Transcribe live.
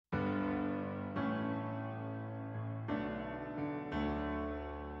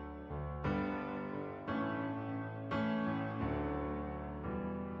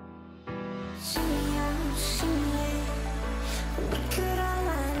ocean, yeah. We could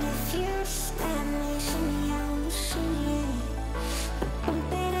align if you just let me. Shimmy ocean, yeah.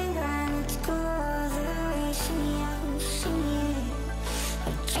 Bump it and grind, let's go all the way. Shimmy ocean, yeah.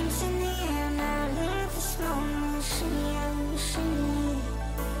 Our drinks in the air, now live this moment. Shimmy ocean, yeah.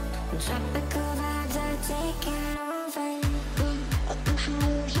 Tropical vibes are taking over.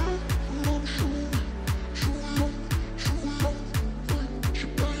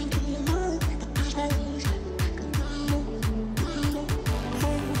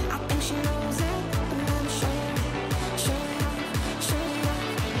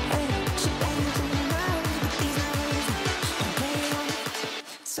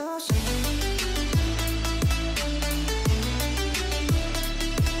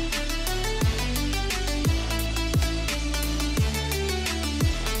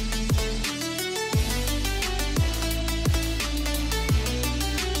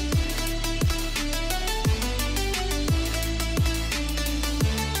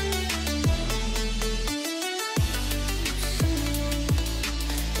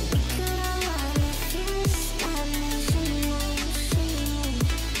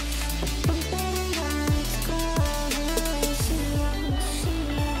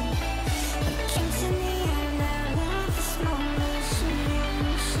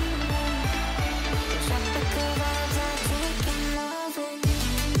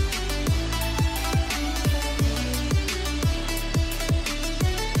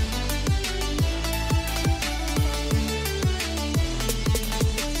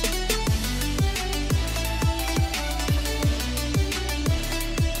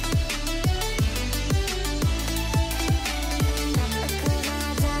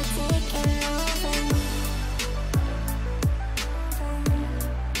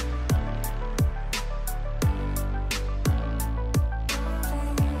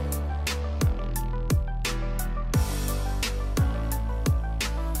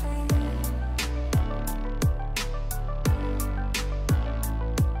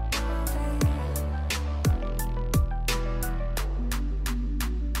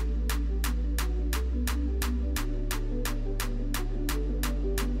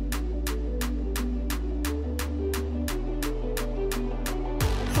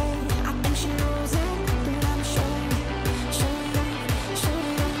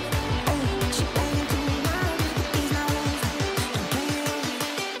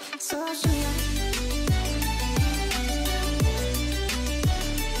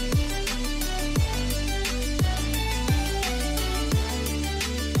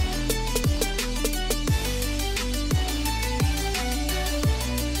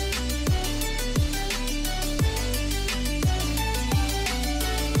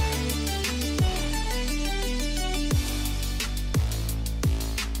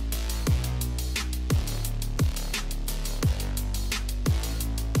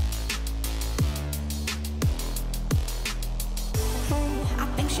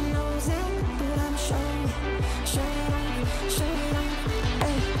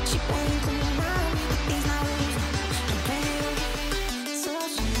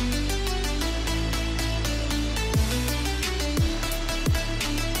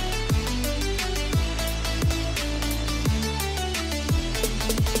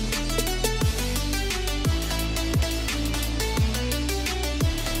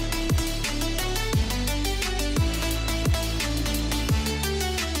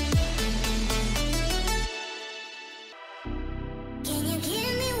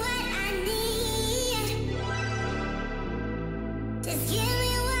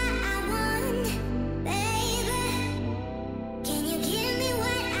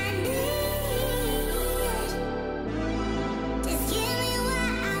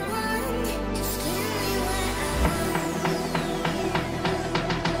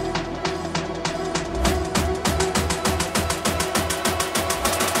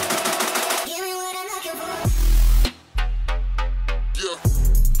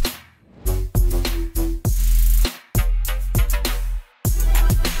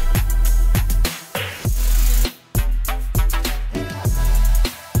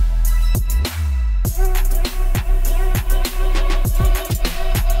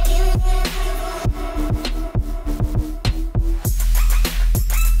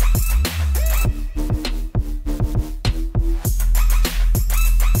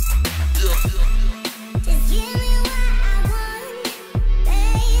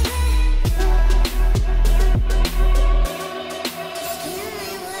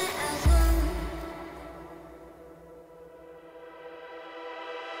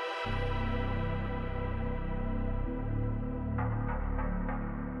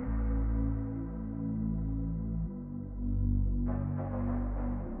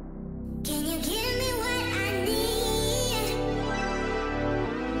 Can you give me what I need?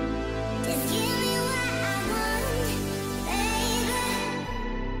 Just give me what I want, baby.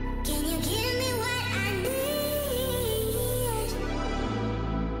 Can you give me what I need?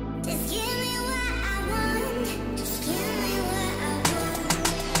 Just give me what I want. Just give me what I want.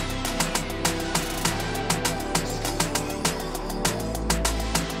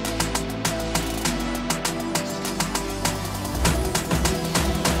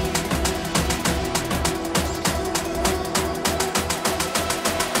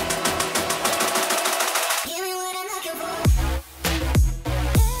 Give me what I'm looking for.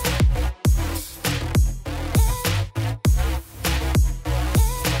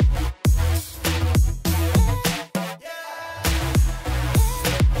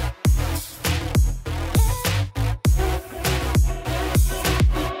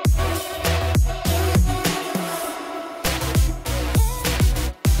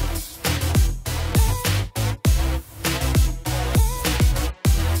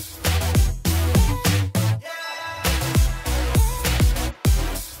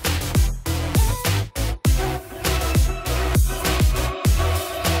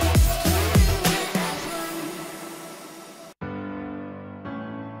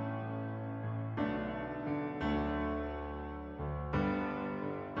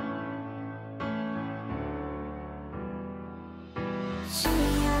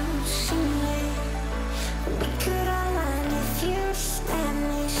 We could align if you stand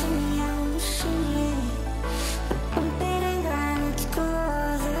me. Bump it and grind, let's go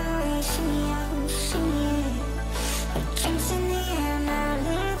all the way. Drinks in the air, now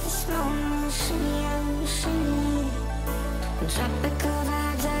live this moment. Tropical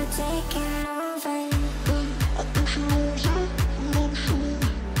vibes are taking over. I think she knows it, and I'm sure.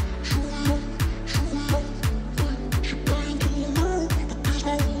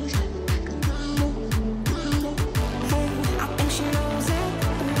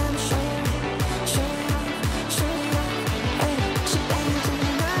 She bangs on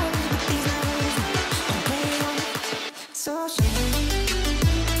the road, but these nerves, she can play on. So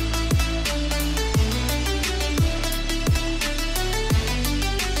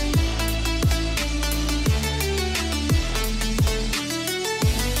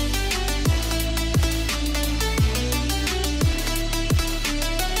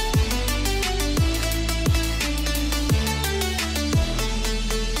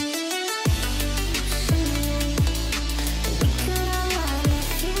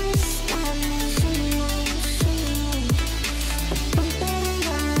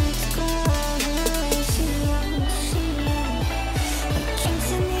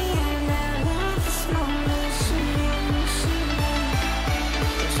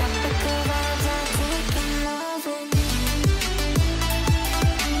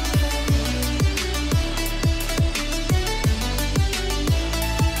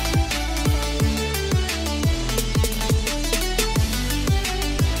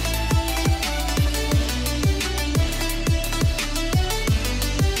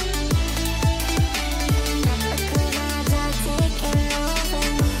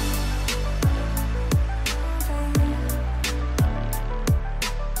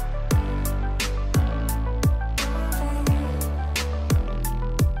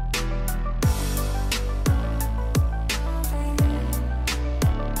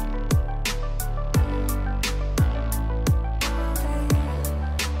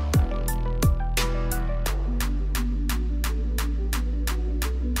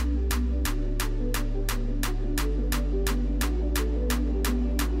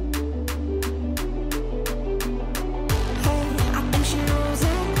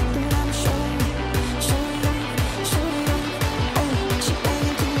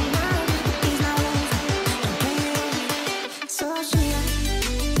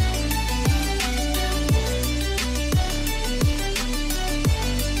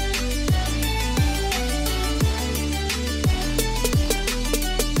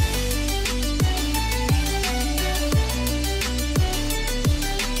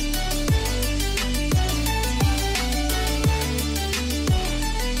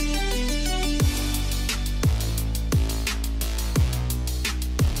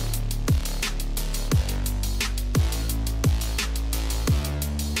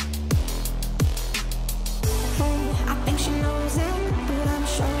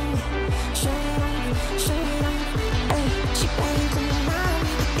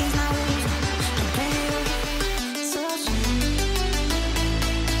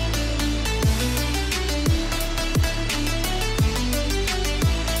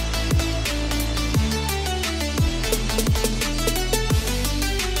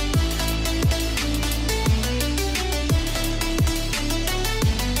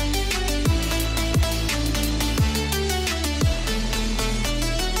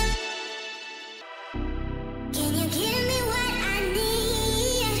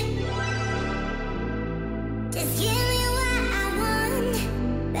Just give me what I want,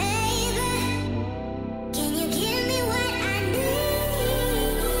 baby. Can you give me what I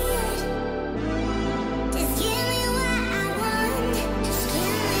need? Just give me what I want. Just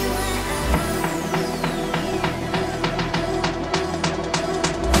give me what I want.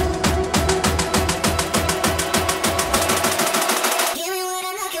 Give me what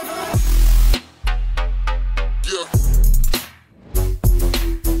I'm looking for.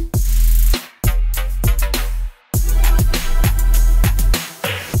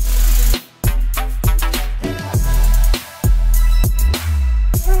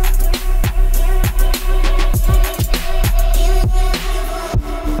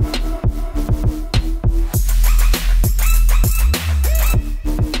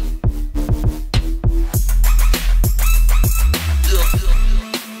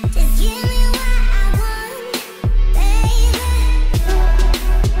 Just give me what I want, baby.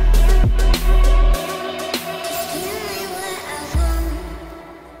 Just give me what I want.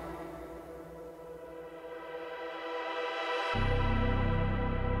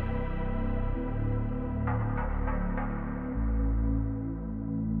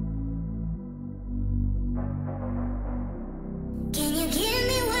 Can you give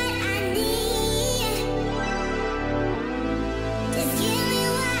me what I need? Just give me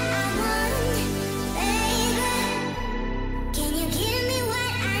what I want, baby. Can you give me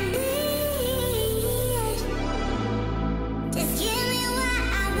what I need? Just give me what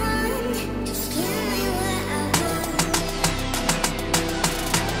I want. Just give me what I want.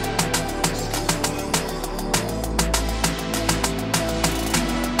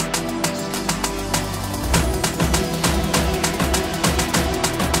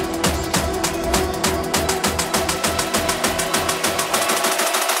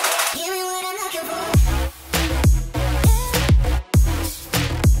 Give me what I'm looking for.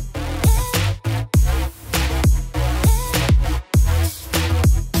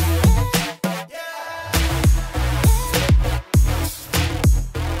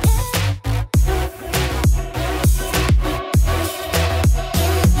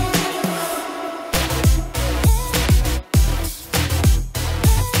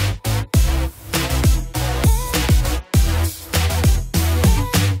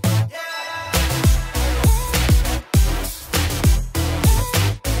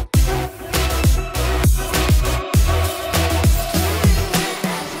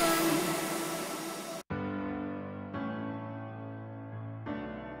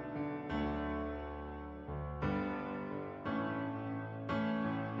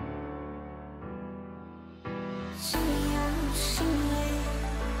 Shimmy, oh, shimmy,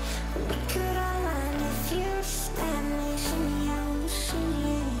 we could align if you stand me. Shimmy, oh,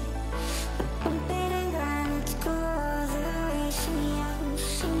 shimmy, we better grind to go all the way. Shimmy, oh,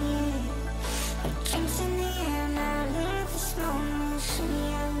 shimmy, drinks in the air, now live this moment. Shimmy,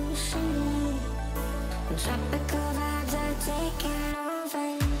 oh, shimmy, tropical vibes are taking over.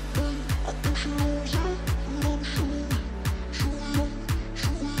 I think she knows it, and I'm sure,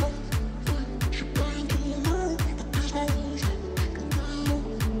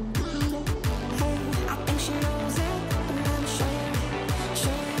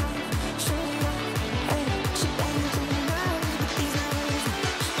 she banging through the love with these numbers.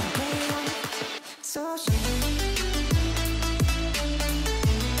 She can play on, so she